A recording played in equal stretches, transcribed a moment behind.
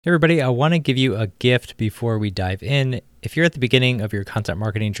Hey everybody, I want to give you a gift before we dive in. If you're at the beginning of your content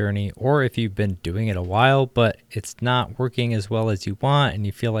marketing journey, or if you've been doing it a while, but it's not working as well as you want and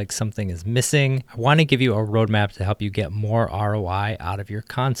you feel like something is missing, I want to give you a roadmap to help you get more ROI out of your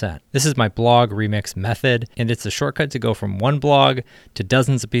content. This is my blog remix method, and it's a shortcut to go from one blog to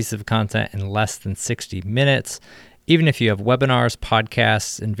dozens of pieces of content in less than 60 minutes. Even if you have webinars,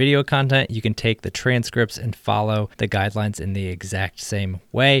 podcasts, and video content, you can take the transcripts and follow the guidelines in the exact same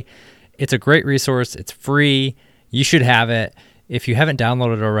way. It's a great resource. It's free. You should have it. If you haven't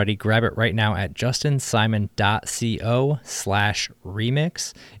downloaded it already, grab it right now at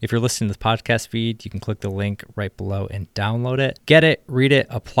justinsimon.co/remix. If you're listening to this podcast feed, you can click the link right below and download it. Get it, read it,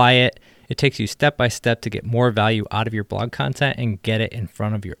 apply it. It takes you step by step to get more value out of your blog content and get it in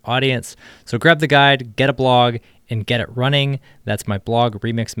front of your audience. So grab the guide, get a blog, and get it running. That's my blog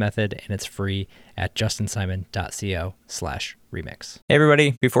remix method, and it's free at justinsimon.co/remix. Hey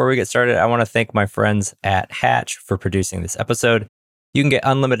everybody, before we get started, I want to thank my friends at Hatch for producing this episode. You can get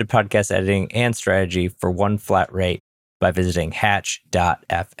unlimited podcast editing and strategy for one flat rate by visiting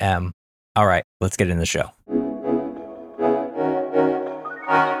hatch.fm. All right, let's get in the show.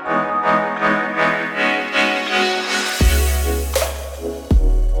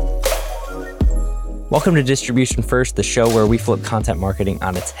 Welcome to Distribution First, the show where we flip content marketing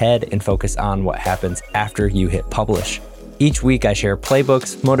on its head and focus on what happens after you hit publish. Each week, I share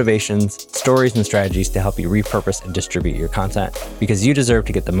playbooks, motivations, stories, and strategies to help you repurpose and distribute your content, because you deserve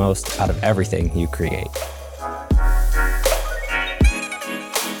to get the most out of everything you create.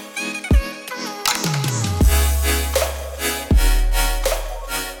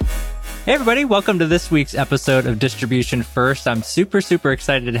 Hey everybody, welcome to this week's episode of Distribution First. I'm super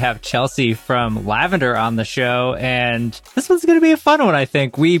excited to have Chelsea from Lavender on the show, and this one's going to be a fun one, I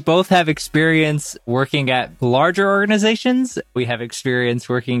think. We both have experience working at larger organizations. We have experience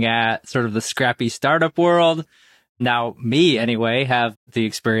working at sort of the scrappy startup world. Now, me, anyway, have the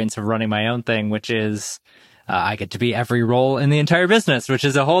experience of running my own thing, which is I get to be every role in the entire business, which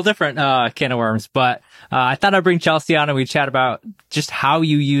is a whole different can of worms. But I thought I'd bring Chelsea on and we chat about just how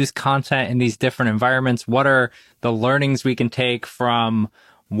you use content in these different environments. What are the learnings we can take from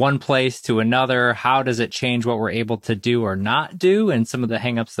one place to another? How does it change what we're able to do or not do, and some of the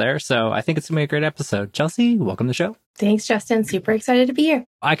hangups there? So I think it's going to be a great episode. Chelsea, welcome to the show. Thanks, Justin. Super excited to be here.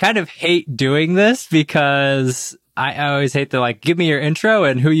 I kind of hate doing this because I always hate to give me your intro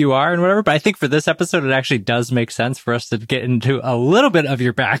and who you are and whatever. But I think for this episode, it actually does make sense for us to get into a little bit of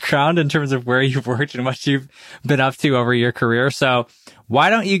your background in terms of where you've worked and what you've been up to over your career. So why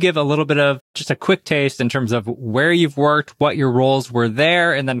don't you give a little bit of just a quick taste in terms of where you've worked, what your roles were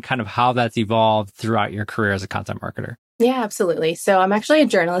there, and then kind of how that's evolved throughout your career as a content marketer? Yeah, absolutely. So I'm actually a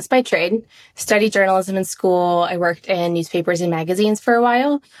journalist by trade, studied journalism in school. I worked in newspapers and magazines for a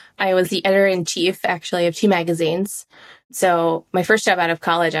while. I was the editor-in-chief, actually, of 2 magazines. So my first job out of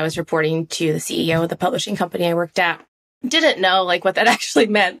college, I was reporting to the CEO of the publishing company I worked at. Didn't know what that actually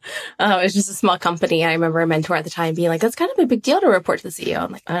meant. It was just a small company. I remember a mentor at the time being like, that's kind of a big deal to report to the CEO.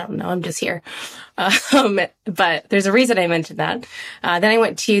 I'm like, I don't know. I'm just here. But there's a reason I mentioned that. Then I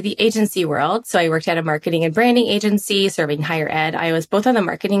went to the agency world. So I worked at a marketing and branding agency serving higher ed. I was both on the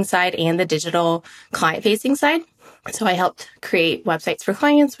marketing side and the digital client facing side. So I helped create websites for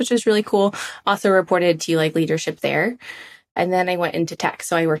clients, which was really cool. Also reported to leadership there. And then I went into tech.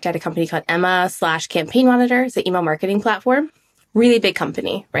 So I worked at a company called Emma/Campaign Monitor. It's an email marketing platform. Really big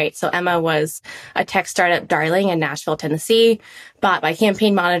company, right? So Emma was a tech startup darling in Nashville, Tennessee, bought by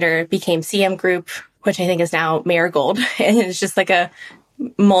Campaign Monitor, became CM Group, which I think is now Marigold. And it's just a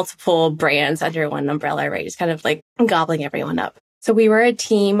multiple brands under one umbrella, right? Just kind of gobbling everyone up. So we were a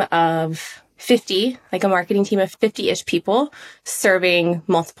team of 50, a marketing team of 50-ish people serving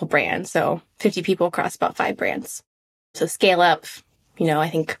multiple brands. So 50 people across about 5 brands. So scale up, I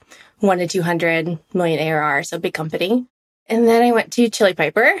think 1 to 200 million ARR, so big company. And then I went to Chili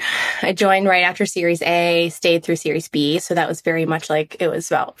Piper. I joined right after Series A, stayed through Series B. So that was very much it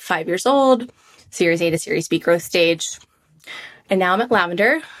was about 5 years old, Series A to Series B growth stage. And now I'm at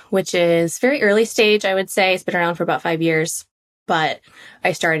Lavender, which is very early stage, I would say. It's been around for about 5 years, but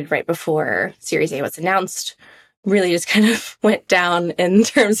I started right before Series A was announced. Really just kind of went down in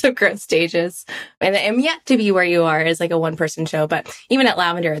terms of growth stages. And I'm yet to be where you are as a 1-person show. But even at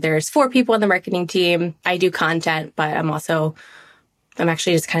Lavender, there's 4 people on the marketing team. I do content, but I'm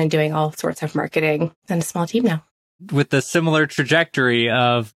actually just kind of doing all sorts of marketing and a small team now. With the similar trajectory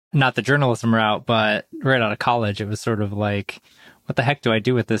of not the journalism route, but right out of college, it was sort of what the heck do I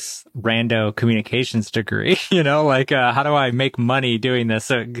do with this rando communications degree? How do I make money doing this?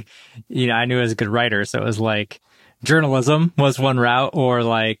 So, I knew I was a good writer. So it was journalism was one route, or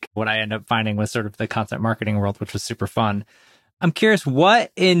like what I ended up finding was sort of the content marketing world, which was super fun. I'm curious,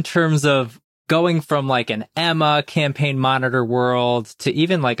 what in terms of going from like an Emma campaign monitor world to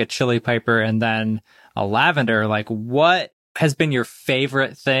even like a Chili Piper and then a Lavender, like what has been your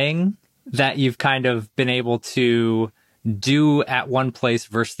favorite thing that you've kind of been able to do at one place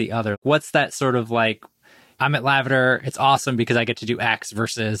versus the other? What's that sort of like, I'm at Lavender, it's awesome because I get to do X,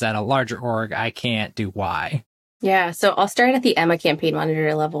 versus at a larger org, I can't do Y? Yeah, so I'll start at the Emma campaign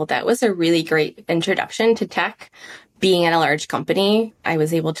monitor level. That was a really great introduction to tech. Being at a large company, I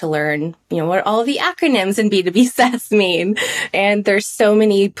was able to learn, what all of the acronyms in B2B SaaS mean. And there's so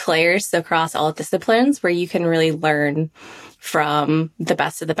many players across all disciplines where you can really learn from the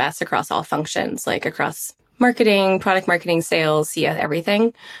best of the best across all functions, like across marketing, product marketing, sales, CS,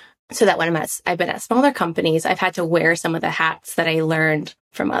 everything. So that when I've been at smaller companies, I've had to wear some of the hats that I learned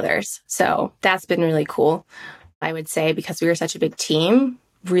from others. So that's been really cool. I would say because we were such a big team,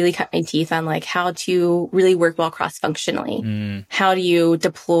 really cut my teeth on like how to really work well cross-functionally. How do you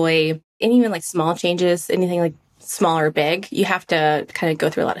deploy any even like small changes, anything like small or big? You have to kind of go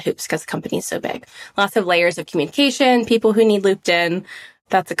through a lot of hoops because the company is so big. Lots of layers of communication, people who need looped in.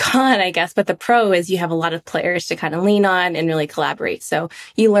 That's a con, I guess. But the pro is you have a lot of players to kind of lean on and really collaborate. So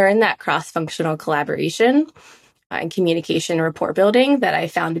you learn that cross-functional collaboration and communication and rapport building that I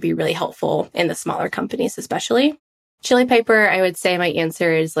found to be really helpful in the smaller companies, especially. Chili Piper, I would say my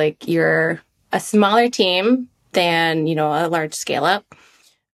answer is like you're a smaller team than, a large scale up.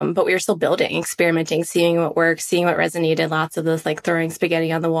 But we were still building, experimenting, seeing what works, seeing what resonated, lots of those like throwing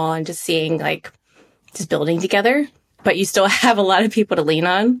spaghetti on the wall and just seeing like just building together. But you still have a lot of people to lean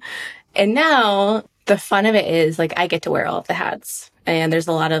on. And now the fun of it is like I get to wear all of the hats. And there's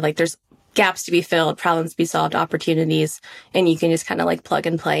a lot of like, there's gaps to be filled, problems to be solved, opportunities, and you can just kind of like plug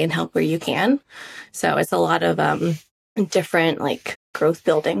and play and help where you can. So it's a lot of different like growth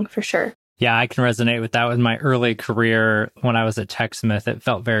building for sure. Yeah, I can resonate with that. With my early career when I was at TechSmith, it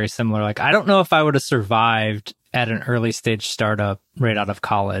felt very similar. Like, I don't know if I would have survived at an early stage startup right out of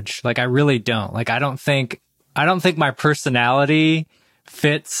college. Like, I really don't. Like, I don't think my personality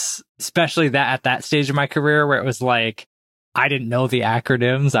fits, especially that at that stage of my career where it was like, I didn't know the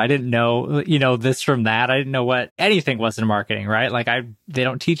acronyms. I didn't know, this from that. I didn't know what anything was in marketing, right? Like they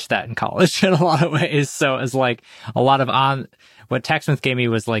don't teach that in college in a lot of ways. So it's like a lot of what TechSmith gave me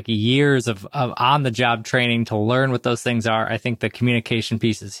was like years of on the job training to learn what those things are. I think the communication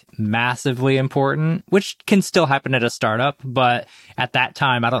piece is massively important, which can still happen at a startup. But at that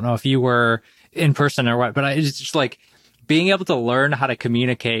time, I don't know if you were in person or what, but it's just like, being able to learn how to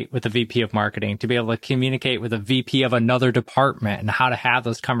communicate with a VP of marketing, to be able to communicate with a VP of another department and how to have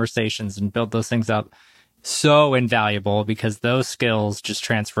those conversations and build those things up. So invaluable because those skills just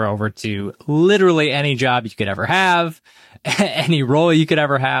transfer over to literally any job you could ever have, any role you could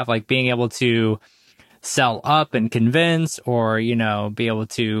ever have, like being able to sell up and convince or, be able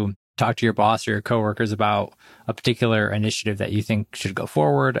to talk to your boss or your coworkers about a particular initiative that you think should go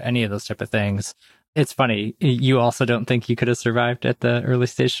forward, any of those type of things. It's funny. You also don't think you could have survived at the early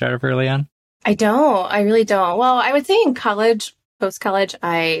stage startup early on? I don't. I really don't. Well, I would say in college, post-college,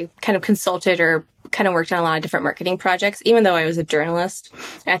 I kind of consulted or kind of worked on a lot of different marketing projects. Even though I was a journalist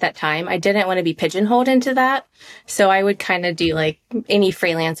at that time, I didn't want to be pigeonholed into that. So I would kind of do like any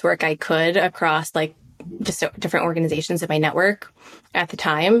freelance work I could across like just different organizations in my network at the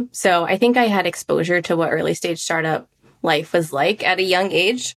time. So I think I had exposure to what early stage startup life was like at a young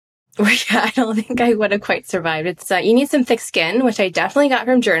age. Yeah, I don't think I would have quite survived. It's you need some thick skin, which I definitely got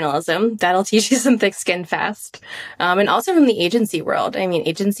from journalism. That'll teach you some thick skin fast. And also from the agency world. I mean,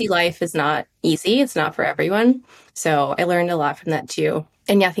 agency life is not easy. It's not for everyone. So I learned a lot from that too.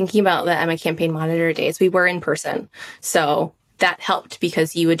 And yeah, thinking about the Emma Campaign Monitor days, we were in person. So that helped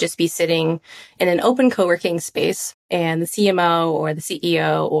because you would just be sitting in an open co-working space and the CMO or the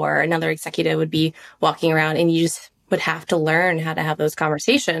CEO or another executive would be walking around and you just would have to learn how to have those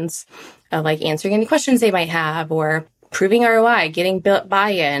conversations of like answering any questions they might have or proving ROI, getting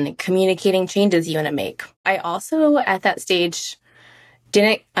buy-in, communicating changes you want to make. I also at that stage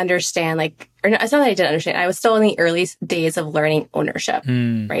didn't understand it's not that I didn't understand. I was still in the early days of learning ownership,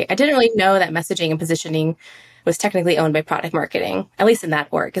 right? I didn't really know that messaging and positioning was technically owned by product marketing, at least in that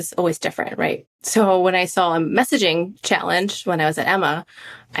org, is always different, right? So when I saw a messaging challenge when I was at Emma,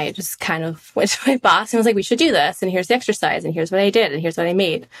 I just kind of went to my boss and was like, we should do this. And here's the exercise. And here's what I did. And here's what I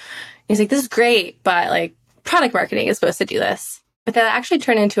made. And he's like, this is great, but like product marketing is supposed to do this. But that actually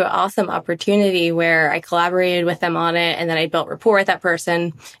turned into an awesome opportunity where I collaborated with them on it. And then I built rapport with that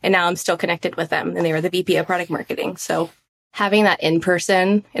person. And now I'm still connected with them. And they were the VP of product marketing. So having that in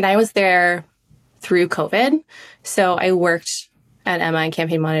person, and I was there through COVID. So I worked at Emma and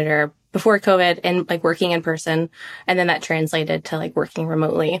Campaign Monitor before COVID and like working in person. And then that translated to like working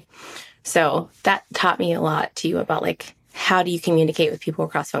remotely. So that taught me a lot too about like, how do you communicate with people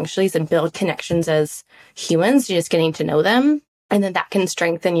across functions and build connections as humans, just getting to know them. And then that can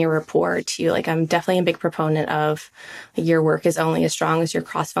strengthen your rapport too. Like I'm definitely a big proponent of like, your work is only as strong as your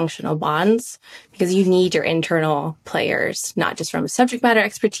cross-functional bonds because you need your internal players, not just from subject matter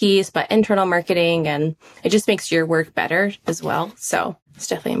expertise, but internal marketing. And it just makes your work better as well. So it's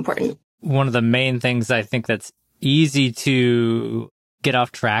definitely important. One of the main things I think that's easy to get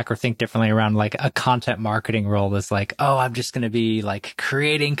off track or think differently around like a content marketing role is like, oh, I'm just going to be like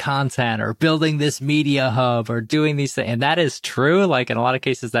creating content or building this media hub or doing these things. And that is true. Like in a lot of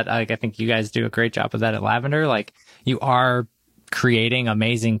cases that like, I think you guys do a great job of that at Lavender. Like you are creating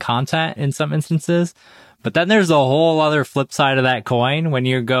amazing content in some instances, but then there's a whole other flip side of that coin when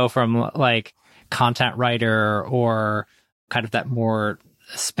you go from like content writer or kind of that more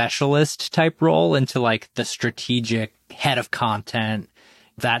specialist type role into like the strategic head of content,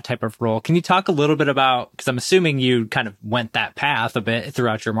 that type of role. Can you talk a little bit about, because I'm assuming you kind of went that path a bit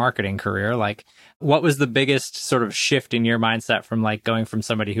throughout your marketing career, like what was the biggest sort of shift in your mindset from like going from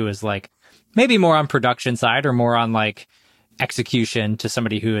somebody who is like maybe more on production side or more on like execution to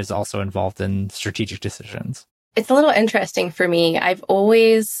somebody who is also involved in strategic decisions? It's a little interesting for me. I've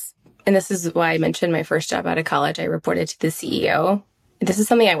always, and this is why I mentioned my first job out of college, I reported to the CEO. This is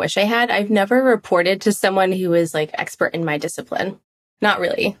something I wish I had. I've never reported to someone who is like expert in my discipline. Not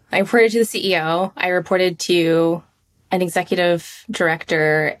really. I reported to the CEO. I reported to an executive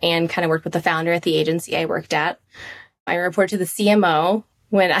director and kind of worked with the founder at the agency I worked at. I reported to the CMO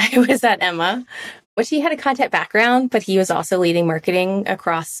when I was at Emma, which he had a content background, but he was also leading marketing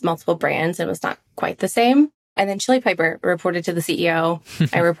across multiple brands and was not quite the same. And then Chili Piper reported to the CEO.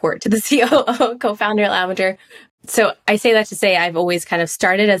 I report to the COO, co-founder at Lavender. So I say that to say I've always kind of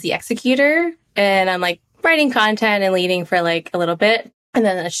started as the executor and I'm like writing content and leading for like a little bit. And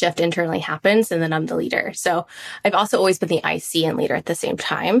then a shift internally happens and then I'm the leader. So I've also always been the IC and leader at the same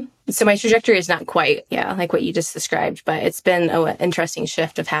time. So my trajectory is not quite, like what you just described, but it's been an interesting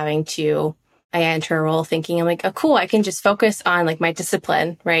shift of having to, I enter a role thinking I'm like, oh, cool. I can just focus on like my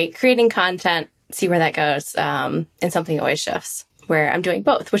discipline, right? Creating content, see where that goes. And something always shifts where I'm doing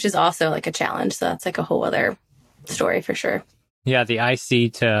both, which is also like a challenge. So that's like a whole other story for sure. Yeah, the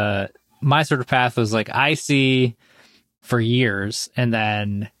IC to my sort of path was like IC for years and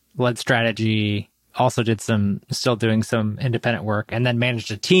then led strategy, also still doing some independent work and then managed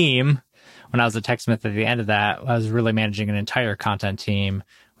a team. When I was at TechSmith at the end of that, I was really managing an entire content team,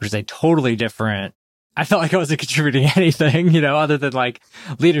 which is a totally different, I felt like I wasn't contributing anything, other than like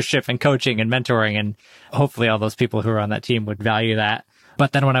leadership and coaching and mentoring. And hopefully all those people who are on that team would value that.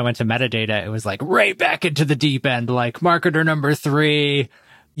 But then when I went to metadata, it was like right back into the deep end, like marketer number 3,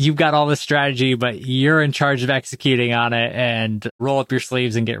 you've got all this strategy, but you're in charge of executing on it and roll up your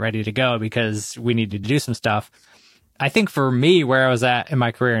sleeves and get ready to go because we need to do some stuff. I think for me, where I was at in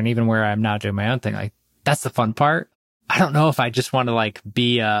my career and even where I'm now doing my own thing, like that's the fun part. I don't know if I just want to like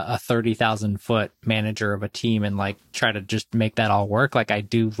be a 30,000 foot manager of a team and like try to just make that all work. Like I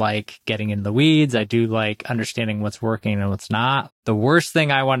do like getting in the weeds. I do like understanding what's working and what's not. The worst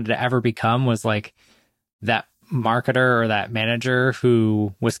thing I wanted to ever become was like that marketer or that manager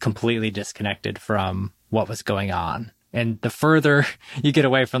who was completely disconnected from what was going on. And the further you get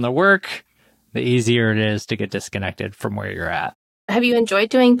away from the work, the easier it is to get disconnected from where you're at. Have you enjoyed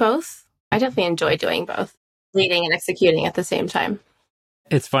doing both? I definitely enjoy doing both. Leading and executing at the same time.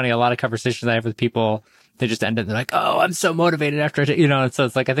 It's funny. A lot of conversations I have with people, they just end up, they're like, oh, I'm so motivated after, and so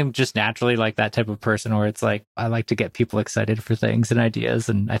it's like, I think just naturally like that type of person where it's like, I like to get people excited for things and ideas.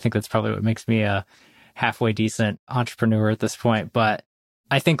 And I think that's probably what makes me a halfway decent entrepreneur at this point. But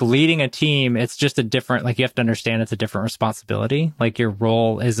I think leading a team, it's just a different, like you have to understand it's a different responsibility. Like your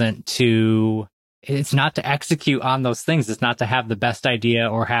role it's not to execute on those things. It's not to have the best idea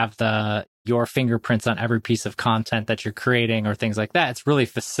or have your fingerprints on every piece of content that you're creating or things like that. It's really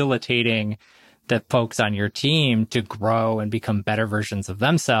facilitating the folks on your team to grow and become better versions of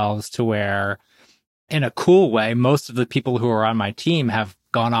themselves to where, in a cool way, most of the people who are on my team have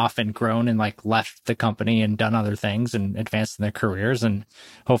gone off and grown and like left the company and done other things and advanced in their careers. And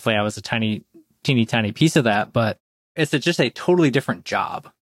hopefully I was a teeny tiny piece of that, but it's just a totally different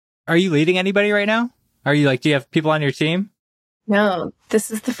job. Are you leading anybody right now? Do you have people on your team? No, this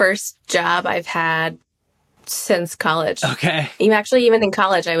is the first job I've had since college. Okay. Even in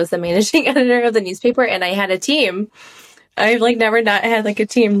college, I was the managing editor of the newspaper and I had a team. I've never not had a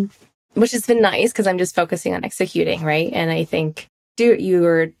team, which has been nice because I'm just focusing on executing, right? And I think you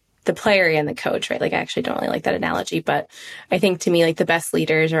were the player and the coach, right? Like I actually don't really like that analogy, but I think to me, like the best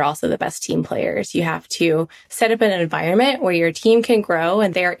leaders are also the best team players. You have to set up an environment where your team can grow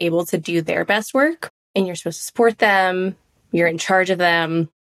and they're able to do their best work, and you're supposed to support them. You're in charge of them.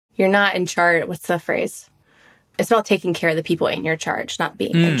 You're not in charge. What's the phrase? It's about taking care of the people in your charge, not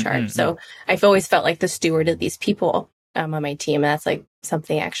being in charge. So I've always felt like the steward of these people on my team. And that's like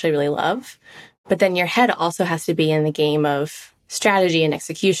something I actually really love. But then your head also has to be in the game of strategy and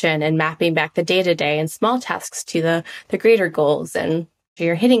execution and mapping back the day-to-day and small tasks to the greater goals and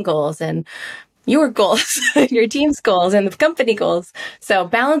your hitting goals and your goals, your team's goals and the company goals. So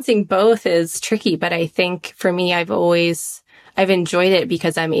balancing both is tricky. But I think for me, I've enjoyed it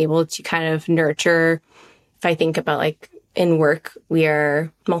because I'm able to kind of nurture. If I think about like in work, we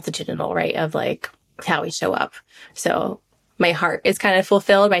are multitudinal, right? Of like how we show up. So my heart is kind of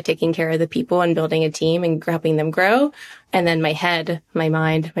fulfilled by taking care of the people and building a team and helping them grow. And then my head, my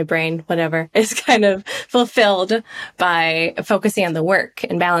mind, my brain, whatever is kind of fulfilled by focusing on the work,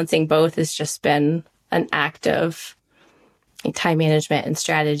 and balancing both has just been an act of time management and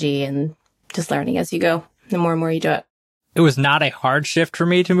strategy and just learning as you go. The more and more you do it. It was not a hard shift for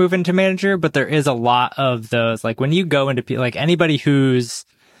me to move into manager, but there is a lot of those, like when you go into like anybody who's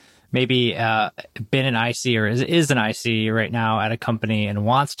maybe been an IC or is an IC right now at a company and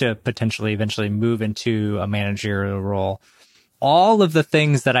wants to potentially eventually move into a managerial role, all of the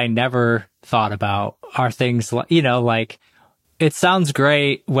things that I never thought about are things like, like it sounds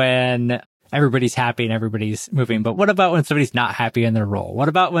great when everybody's happy and everybody's moving. But what about when somebody's not happy in their role? What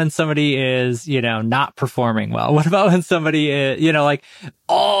about when somebody is, not performing well? What about when somebody is, like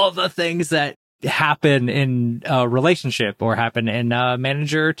all the things that happen in a relationship or happen in a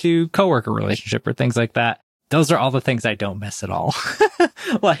manager to coworker relationship or things like that? Those are all the things I don't miss at all.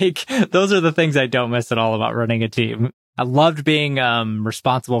 Like those are the things I don't miss at all about running a team. I loved being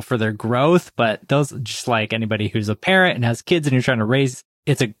responsible for their growth, but those, just like anybody who's a parent and has kids and you're trying to raise,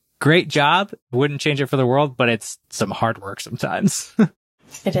 it's a great job. Wouldn't change it for the world, but it's some hard work sometimes.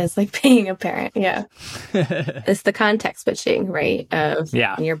 It is like being a parent. Yeah. It's the context switching, right?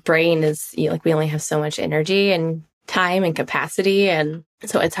 Your brain is like, we only have so much energy and time and capacity. And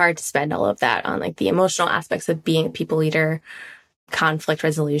so it's hard to spend all of that on like the emotional aspects of being a people leader, conflict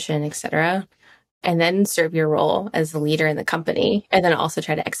resolution, etc. And then serve your role as the leader in the company and then also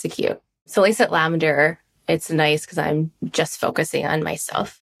try to execute. So at least at Lavender, it's nice because I'm just focusing on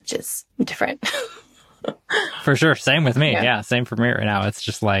myself, which is different. For sure. Same with me. Yeah. Same for me right now. It's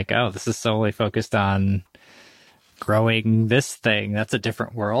just like, oh, this is solely focused on growing this thing. That's a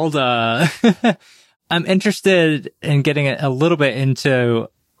different world. I'm interested in getting a little bit into,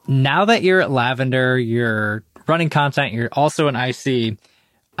 now that you're at Lavender, you're running content, you're also an IC.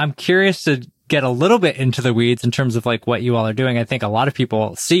 I'm curious to get a little bit into the weeds in terms of like what you all are doing. I think a lot of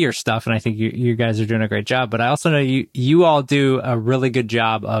people see your stuff and I think you guys are doing a great job, but I also know you all do a really good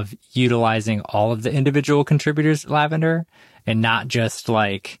job of utilizing all of the individual contributors at Lavender and not just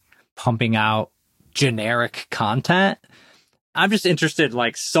like pumping out generic content. I'm just interested,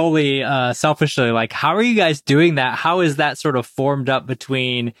 like solely, selfishly, like how are you guys doing that? How is that sort of formed up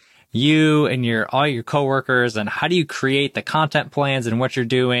between you and all your coworkers, and how do you create the content plans and what you're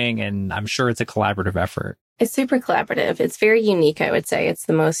doing? And I'm sure it's a collaborative effort. It's super collaborative. It's very unique, I would say. It's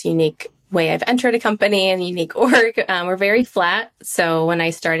the most unique way I've entered a company and unique org. We're very flat. So when I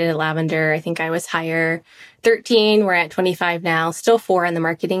started at Lavender, I think I was hire 13. We're at 25 now, still 4 on the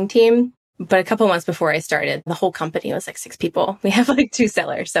marketing team. But a couple months before I started, the whole company was like 6 people. We have like 2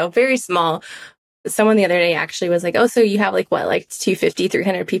 sellers. So very small. Someone the other day actually was like, oh, so you have like 250,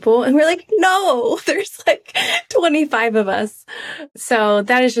 300 people? And we're like, no, there's like 25 of us. So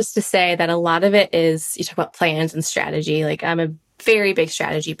that is just to say that a lot of it is, you talk about plans and strategy. Like I'm a very big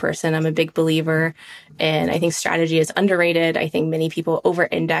strategy person. I'm a big believer. And I think strategy is underrated. I think many people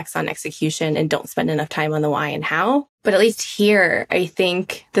over-index on execution and don't spend enough time on the why and how. But at least here, I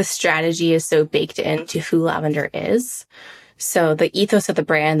think the strategy is so baked into who Lavender is. So the ethos of the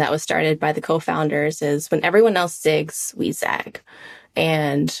brand that was started by the co-founders is when everyone else zigs, we zag.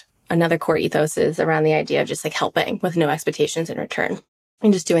 And another core ethos is around the idea of just like helping with no expectations in return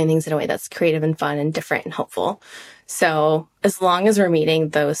and just doing things in a way that's creative and fun and different and helpful. So as long as we're meeting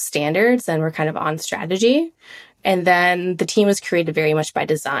those standards, then we're kind of on strategy. And then the team was created very much by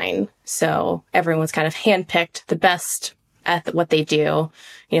design. So everyone was kind of handpicked the best at what they do.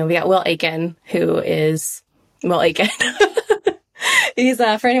 We got Will Aiken, who is Will Aiken. He's,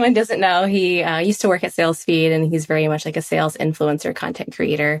 for anyone who doesn't know, he used to work at SalesFeed, and he's very much like a sales influencer, content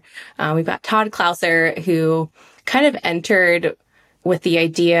creator. We've got Todd Klauser, who kind of entered with the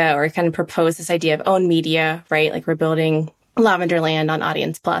idea or kind of proposed this idea of own media, right? Like we're building Lavenderland on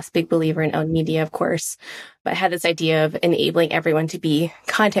Audience Plus, big believer in owned media, of course, but had this idea of enabling everyone to be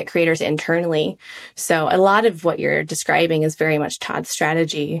content creators internally. So a lot of what you're describing is very much Todd's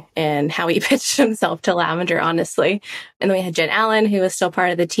strategy and how he pitched himself to Lavender, honestly. And then we had Jen Allen, who is still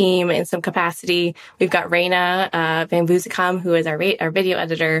part of the team in some capacity. We've got Raina Van Vuzekam, who is our video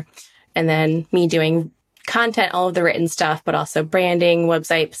editor. And then me doing content, all of the written stuff, but also branding,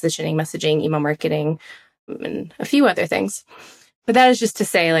 website positioning, messaging, email marketing, and a few other things. But that is just to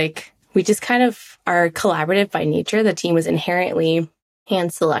say, like, we just kind of are collaborative by nature. The team was inherently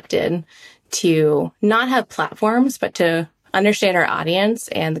hand selected to not have platforms, but to understand our audience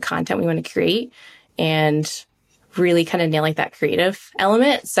and the content we want to create and really kind of nail like that creative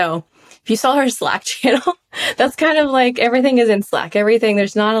element. So if you saw our Slack channel, that's kind of like everything is in Slack.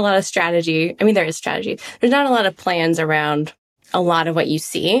 There's not a lot of strategy. I mean, there is strategy. There's not a lot of plans around a lot of what you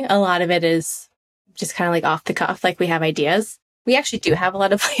see. A lot of it is just kind of like off the cuff, like we have ideas. We actually do have a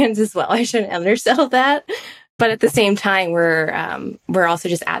lot of plans as well. I shouldn't undersell that. But at the same time, we're also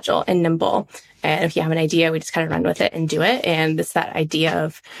just agile and nimble. And if you have an idea, we just kind of run with it and do it. And it's that idea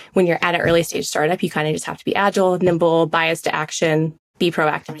of when you're at an early stage startup, you kind of just have to be agile, nimble, biased to action, be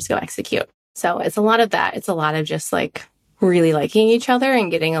proactive, just go execute. So it's a lot of that. It's a lot of just like really liking each other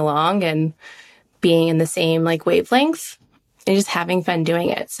and getting along and being in the same like wavelength and just having fun doing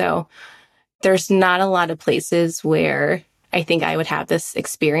it. So there's not a lot of places where I think I would have this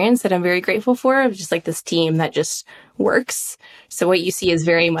experience that I'm very grateful for, of just like this team that just works. So what you see is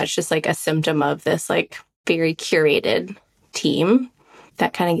very much just like a symptom of this like very curated team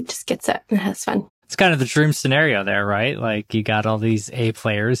that kind of just gets it and has fun. It's kind of the dream scenario there, right? Like you got all these A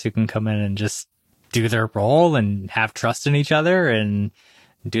players who can come in and just do their role and have trust in each other and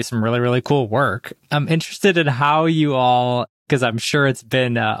do some really, really cool work. I'm interested in how you all, because I'm sure it's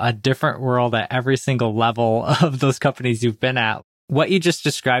been a different world at every single level of those companies you've been at. What you just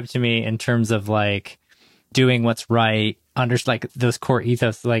described to me in terms of like doing what's right, under like those core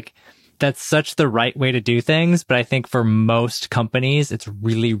ethos, like that's such the right way to do things. But I think for most companies, it's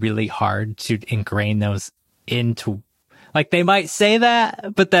really, really hard to ingrain those into, like they might say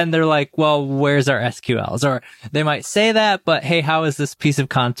that, but then they're like, well, where's our SQLs? Or they might say that, but hey, how is this piece of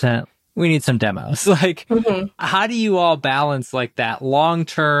content? We need some demos. Like, how do you all balance like that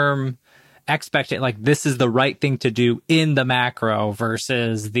long-term expectation? Like, this is the right thing to do in the macro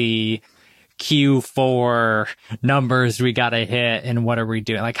versus the Q4 numbers we got to hit and what are we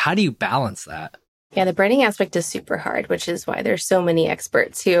doing? Like, how do you balance that? Yeah, the branding aspect is super hard, which is why there's so many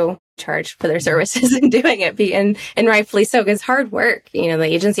experts who charge for their services and doing it. And rightfully so, because hard work. You know, the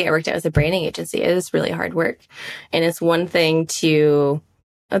agency I worked at was a branding agency. It is really hard work. And it's one thing to,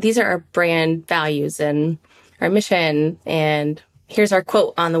 oh, these are our brand values and our mission, and here's our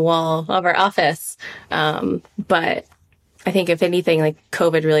quote on the wall of our office. But I think if anything, like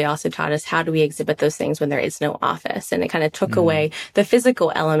COVID really also taught us how do we exhibit those things when there is no office. And it kind of took away the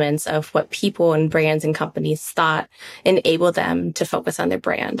physical elements of what people and brands and companies thought enabled them to focus on their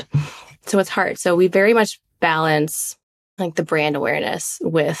brand. So it's hard. So we very much balance like the brand awareness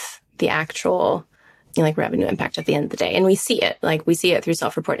with the actual, you know, like revenue impact at the end of the day. And we see it, like we see it through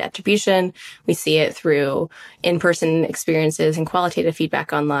self-reported attribution. We see it through in-person experiences and qualitative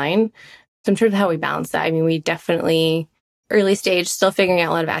feedback online. So in terms of how we balance that, I mean, we definitely early stage, still figuring out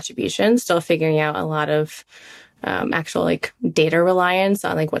a lot of attribution, still figuring out a lot of actual like data reliance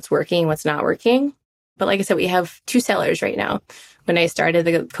on like what's working, what's not working. But like I said, we have two sellers right now. When I started,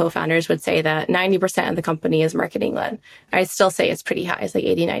 the co-founders would say that 90% of the company is marketing led. I still say it's pretty high. It's like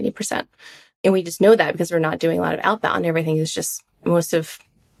 80, 90%. And we just know that because we're not doing a lot of outbound. Everything is just,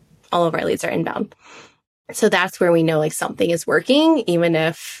 all of our leads are inbound. So that's where we know like something is working, even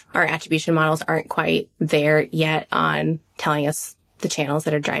if our attribution models aren't quite there yet on telling us the channels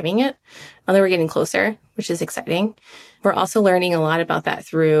that are driving it. Although we're getting closer, which is exciting. We're also learning a lot about that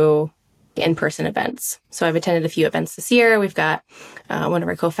through in-person events. So I've attended a few events this year. We've got one of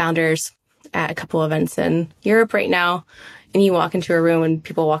our co-founders at a couple events in Europe right now. And you walk into a room and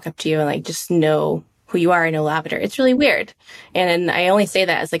people walk up to you and like just know who you are and know Lavender. It's really weird. And I only say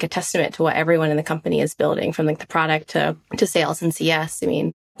that as like a testament to what everyone in the company is building, from like the product to sales and CS. I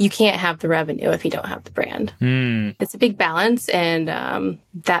mean, you can't have the revenue if you don't have the brand. It's a big balance. And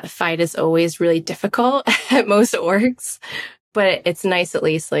that fight is always really difficult at most orgs. But it's nice, at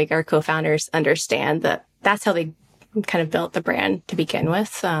least like our co-founders understand that that's how they kind of built the brand to begin with,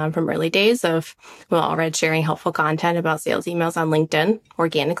 from early days of, well, already sharing helpful content about sales emails on LinkedIn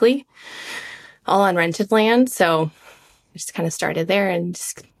organically, all on rented land. So it just kind of started there and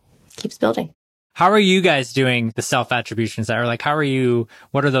just keeps building. How are you guys doing the self-attributions? Or like,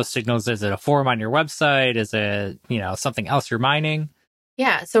 what are those signals? Is it a form on your website? Is it, something else you're mining?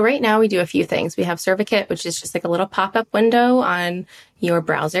 Yeah. So right now we do a few things. We have Cervikit, which is just like a little pop-up window on your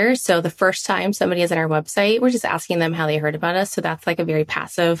browser. So the first time somebody is on our website, we're just asking them how they heard about us. So that's like a very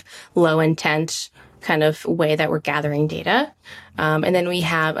passive, low intent kind of way that we're gathering data. And then we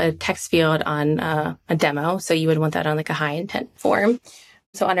have a text field on a demo. So you would want that on like a high intent form.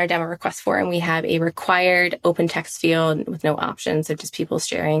 So on our demo request form, we have a required open text field with no options of just people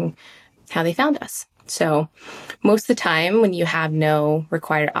sharing how they found us. So most of the time when you have no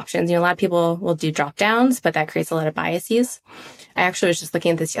required options, a lot of people will do drop downs, but that creates a lot of biases. I actually was just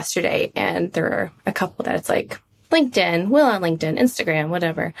looking at this yesterday and there are a couple that it's like LinkedIn, Will on LinkedIn, Instagram,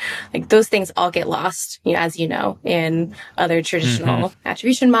 whatever. Like those things all get lost, as you know, in other traditional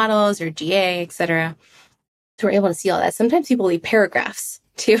attribution models or GA, et cetera. So we're able to see all that. Sometimes people leave paragraphs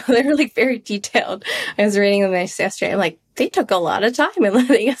too. They're like very detailed. I was reading them yesterday. I'm like, they took a lot of time in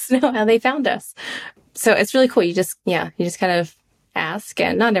letting us know how they found us. So it's really cool. You just kind of ask,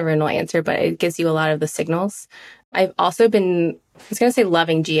 and not everyone will answer, but it gives you a lot of the signals. I've also been, I was going to say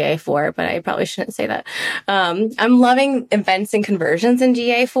loving GA4, but I probably shouldn't say that. I'm loving events and conversions in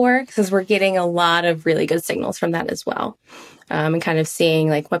GA4 because we're getting a lot of really good signals from that as well. And kind of seeing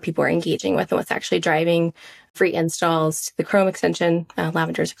like what people are engaging with and what's actually driving free installs to the Chrome extension.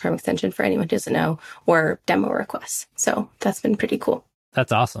 Lavender is a Chrome extension for anyone who doesn't know, or demo requests. So that's been pretty cool.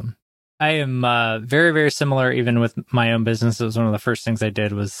 That's awesome. I am very, very similar even with my own business. It was one of the first things I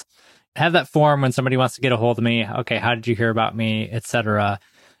did was have that form when somebody wants to get a hold of me. Okay, how did you hear about me, etc.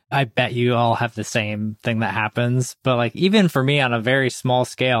 I bet you all have the same thing that happens. But like even for me on a very small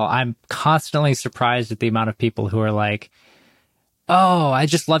scale, I'm constantly surprised at the amount of people who are like, oh, I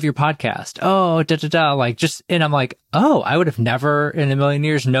just love your podcast. Oh, and I'm like, oh, I would have never in a million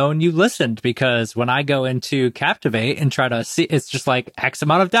years known you listened, because when I go into Captivate and try to see, it's just like X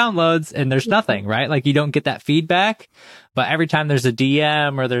amount of downloads and there's nothing, right? Like you don't get that feedback. But every time there's a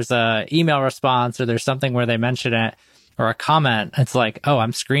DM or there's a email response or there's something where they mention it or a comment, it's like, oh,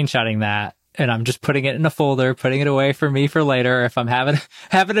 I'm screenshotting that and I'm just putting it in a folder, putting it away for me for later. If I'm having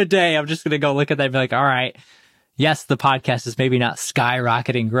a day, I'm just going to go look at that and be like, all right, yes, the podcast is maybe not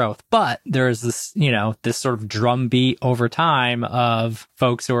skyrocketing growth, but there is this, this sort of drumbeat over time of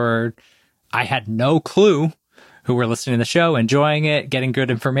folks I had no clue who were listening to the show, enjoying it, getting good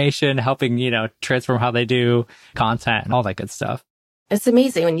information, helping, transform how they do content and all that good stuff. It's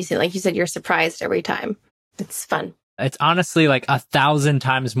amazing when you see, like you said, you're surprised every time. It's fun. It's honestly like 1,000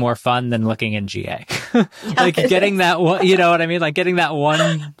 times more fun than looking in GA. Like getting that one, you know what I mean? Like getting that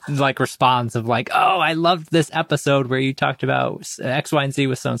one like response of like, oh, I loved this episode where you talked about X, Y, and Z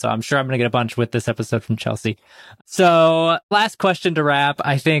with so-and-so. I'm sure I'm going to get a bunch with this episode from Chelsea. So last question to wrap.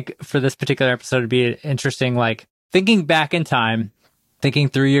 I think for this particular episode would be interesting, like thinking back in time, thinking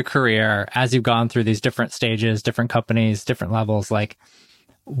through your career as you've gone through these different stages, different companies, different levels, like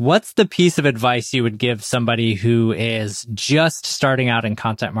what's the piece of advice you would give somebody who is just starting out in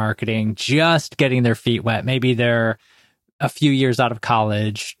content marketing, just getting their feet wet? Maybe they're a few years out of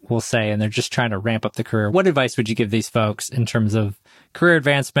college, we'll say, and they're just trying to ramp up the career. What advice would you give these folks in terms of career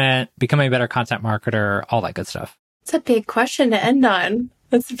advancement, becoming a better content marketer, all that good stuff? It's a big question to end on.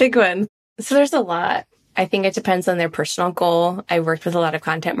 That's a big one. So there's a lot. I think it depends on their personal goal. I worked with a lot of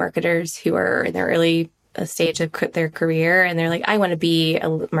content marketers who are in their early stage of their career, and they're like, I want to be a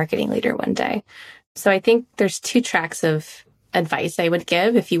marketing leader one day. So I think there's two tracks of advice I would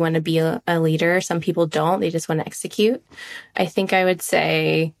give if you want to be a leader. Some people don't. They just want to execute. I think I would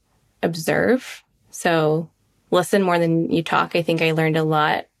say observe. So listen more than you talk. I think I learned a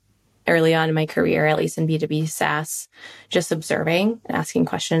lot early on in my career, at least in B2B SaaS, just observing, asking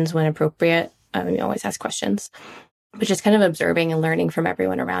questions when appropriate. You always ask questions, but just kind of observing and learning from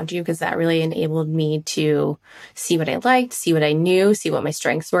everyone around you, because that really enabled me to see what I liked, see what I knew, see what my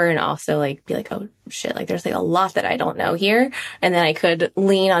strengths were, and also like be like, oh shit, like there's like a lot that I don't know here. And then I could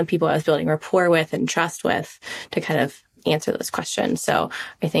lean on people I was building rapport with and trust with to kind of answer those questions. So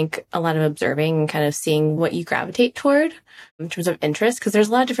I think a lot of observing and kind of seeing what you gravitate toward in terms of interest, because there's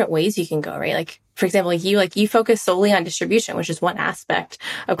a lot of different ways you can go, right? Like, for example, you focus solely on distribution, which is one aspect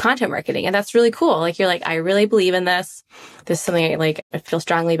of content marketing. And that's really cool. Like, you're like, I really believe in this. This is something I feel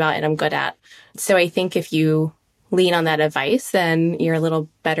strongly about and I'm good at. So I think if you lean on that advice, then you're a little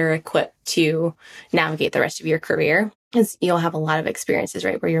better equipped to navigate the rest of your career, because you'll have a lot of experiences,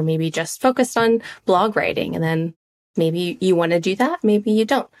 right? Where you're maybe just focused on blog writing, and then maybe you want to do that. Maybe you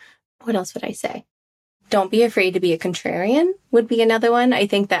don't. What else would I say? Don't be afraid to be a contrarian would be another one. I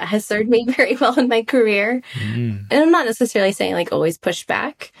think that has served me very well in my career. And I'm not necessarily saying like always push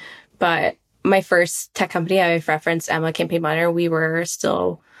back, but my first tech company I've referenced, Emma Campaign Monitor, we were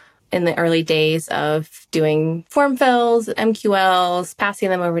still in the early days of doing form fills, MQLs, passing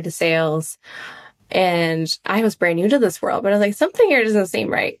them over to sales. And I was brand new to this world, but I was like, something here doesn't seem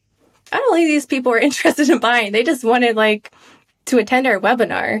right. I don't think these people are interested in buying. They just wanted to attend our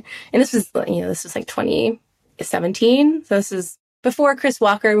webinar. And this was like 2017. So this is before Chris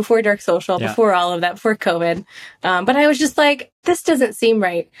Walker, before Dark Social, before all of that, before COVID. But I was just like, this doesn't seem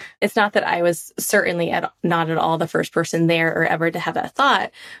right. It's not that I was certainly not at all the first person there or ever to have that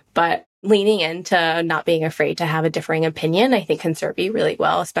thought, but leaning into not being afraid to have a differing opinion, I think can serve you really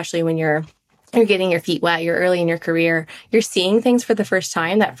well, especially when you're getting your feet wet, you're early in your career, you're seeing things for the first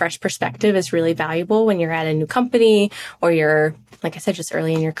time. That fresh perspective is really valuable when you're at a new company or you're, like I said, just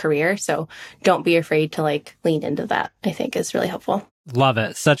early in your career. So don't be afraid to lean into that, I think is really helpful. Love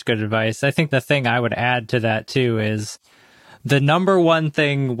it. Such good advice. I think the thing I would add to that too is the number one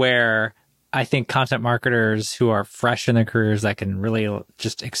thing where I think content marketers who are fresh in their careers that can really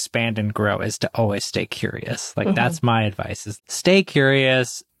just expand and grow is to always stay curious. That's my advice, is stay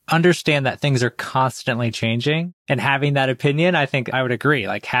curious. Understand that things are constantly changing, and having that opinion, I think I would agree,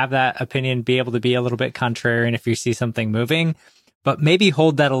 have that opinion, be able to be a little bit contrarian if you see something moving, but maybe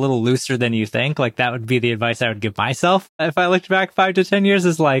hold that a little looser than you think. That would be the advice I would give myself if I looked back 5 to 10 years,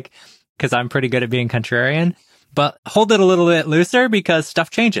 is because I'm pretty good at being contrarian, but hold it a little bit looser because stuff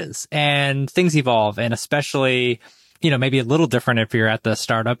changes and things evolve. And especially, maybe a little different if you're at the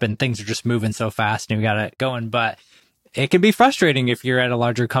startup and things are just moving so fast and you got it going, but it can be frustrating if you're at a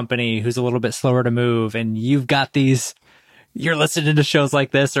larger company who's a little bit slower to move and you've got you're listening to shows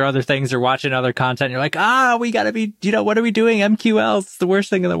like this or other things or watching other content. You're like, we got to be, what are we doing? MQLs, it's the worst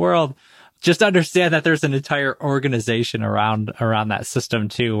thing in the world. Just understand that there's an entire organization around that system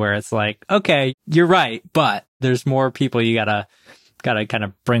too, where it's okay, you're right, but there's more people you gotta kind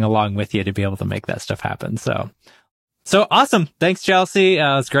of bring along with you to be able to make that stuff happen. So awesome. Thanks, Chelsea.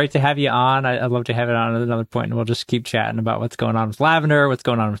 It's great to have you on. I'd love to have it on at another point, and we'll just keep chatting about what's going on with Lavender, what's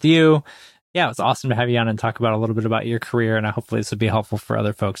going on with you. Yeah, it's awesome to have you on and talk about a little bit about your career. And hopefully this would be helpful for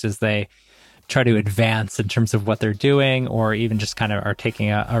other folks as they try to advance in terms of what they're doing, or even just kind of are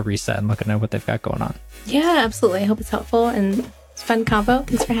taking a reset and looking at what they've got going on. Yeah, absolutely. I hope it's helpful and it's a fun combo.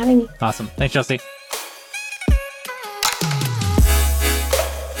 Thanks for having me. Awesome. Thanks, Chelsea.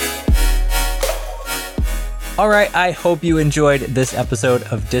 All right, I hope you enjoyed this episode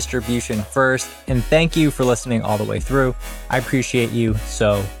of Distribution First, and thank you for listening all the way through. I appreciate you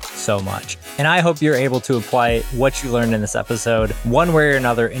so much. And I hope you're able to apply what you learned in this episode one way or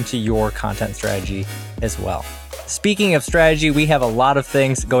another into your content strategy as well. Speaking of strategy, we have a lot of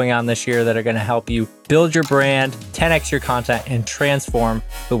things going on this year that are going to help you build your brand, 10x your content, and transform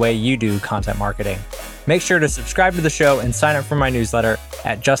the way you do content marketing. Make sure to subscribe to the show and sign up for my newsletter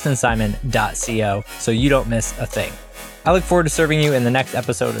at justinsimon.co so you don't miss a thing. I look forward to serving you in the next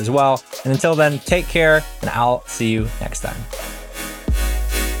episode as well. And until then, take care, and I'll see you next time.